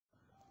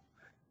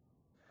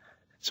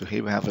So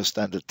here we have a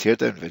standard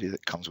teardown video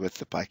that comes with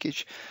the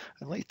package.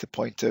 I'd like to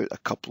point out a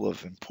couple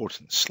of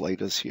important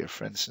sliders here.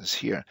 For instance,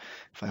 here,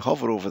 if I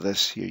hover over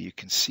this here, you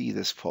can see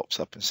this pops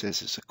up and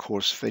says it's a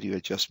coarse video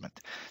adjustment.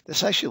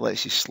 This actually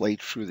lets you slide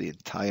through the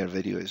entire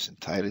video's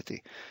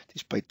entirety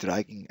just by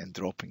dragging and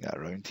dropping it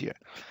around here.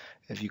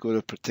 If you go to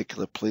a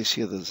particular place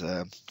here, there's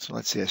a, so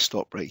let's say I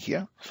stop right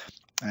here,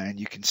 and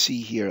you can see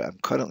here I'm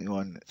currently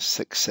on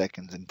 6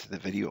 seconds into the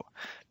video.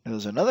 Now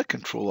there's another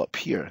control up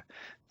here.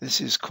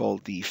 This is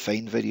called the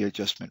fine video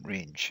adjustment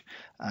range,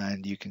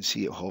 and you can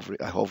see it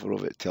I hover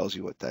over it, tells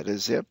you what that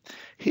is there.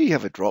 Here you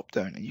have a drop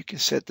down, and you can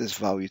set this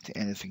value to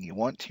anything you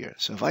want here.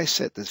 So if I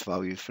set this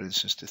value, for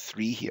instance, to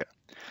 3 here,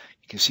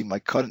 you can see my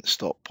current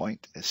stop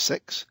point is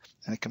 6,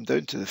 and I come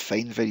down to the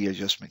fine video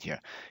adjustment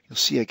here. You'll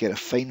see I get a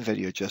fine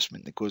video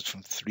adjustment that goes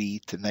from 3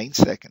 to 9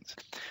 seconds.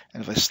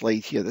 And if I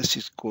slide here, this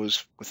just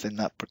goes within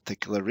that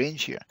particular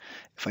range here.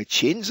 If I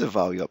change the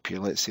value up here,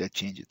 let's say I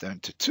change it down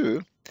to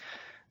 2,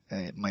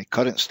 my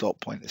current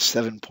stop point is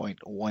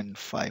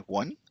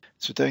 7.151.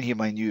 So down here,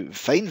 my new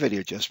fine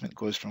video adjustment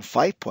goes from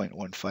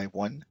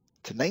 5.151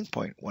 to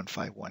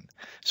 9.151.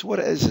 So what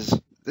it is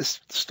this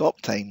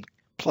stop time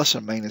plus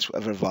or minus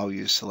whatever value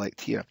you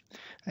select here.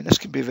 And this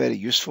can be very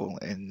useful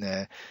in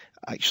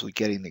actually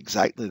getting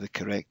exactly the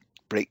correct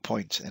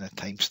breakpoints in a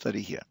time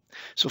study here.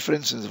 So for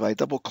instance, if I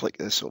double click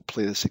this, it'll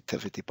play this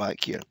activity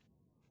back here.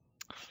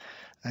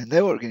 And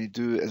now what we're going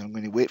to do is I'm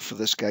going to wait for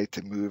this guy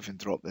to move and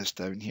drop this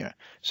down here.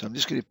 So I'm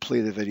just going to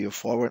play the video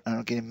forward, and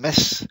I'm going to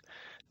miss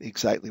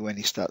exactly when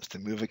he starts to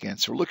move again.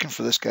 So we're looking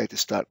for this guy to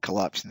start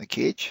collapsing the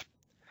cage.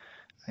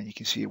 And you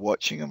can see you're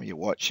watching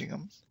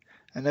him.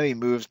 And now he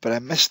moves, but I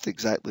missed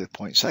exactly the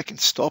point. So I can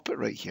stop it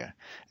right here.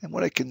 And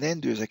what I can then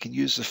do is I can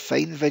use the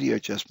fine video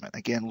adjustment.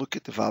 Again, look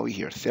at the value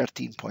here,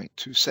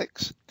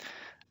 13.26.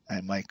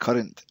 And my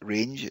current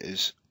range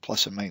is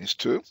plus or minus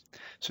 2.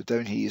 So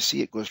down here you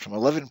see it goes from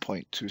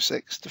 11.26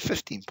 to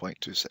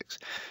 15.26.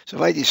 So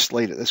if I just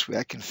slide it this way,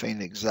 I can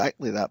find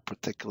exactly that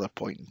particular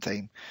point in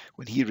time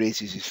when he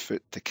raises his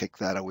foot to kick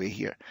that away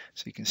here.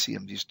 So you can see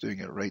I'm just doing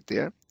it right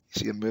there. You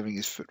see him moving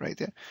his foot right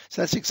there.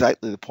 So that's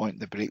exactly the point,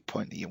 the break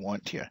point that you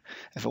want here.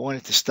 If I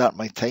wanted to start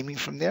my timing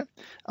from there,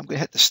 I'm going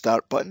to hit the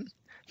start button.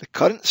 The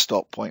current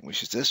stop point,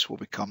 which is this, will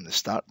become the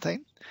start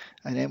time.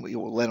 And then we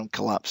will let him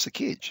collapse the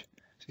cage.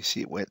 So you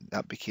see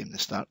that became the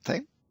start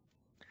time.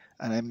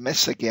 And I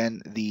miss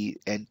again the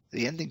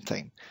ending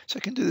time. So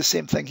I can do the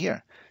same thing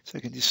here. So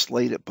I can just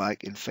slide it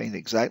back and find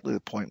exactly the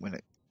point when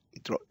it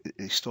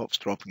stops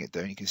dropping it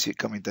down. You can see it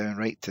coming down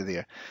right to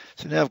there.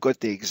 So now I've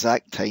got the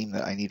exact time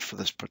that I need for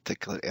this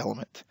particular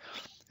element.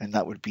 And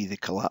that would be the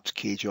collapse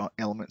cage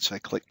element. So I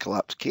click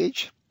collapse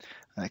cage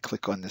and I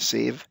click on the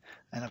save.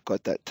 And I've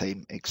got that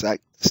time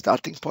exact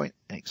starting point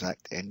and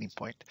exact ending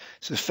point.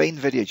 So fine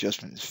video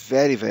adjustment is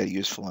very, very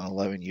useful in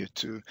allowing you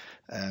to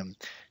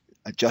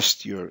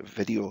adjust your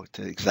video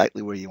to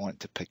exactly where you want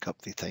to pick up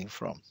the time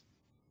from.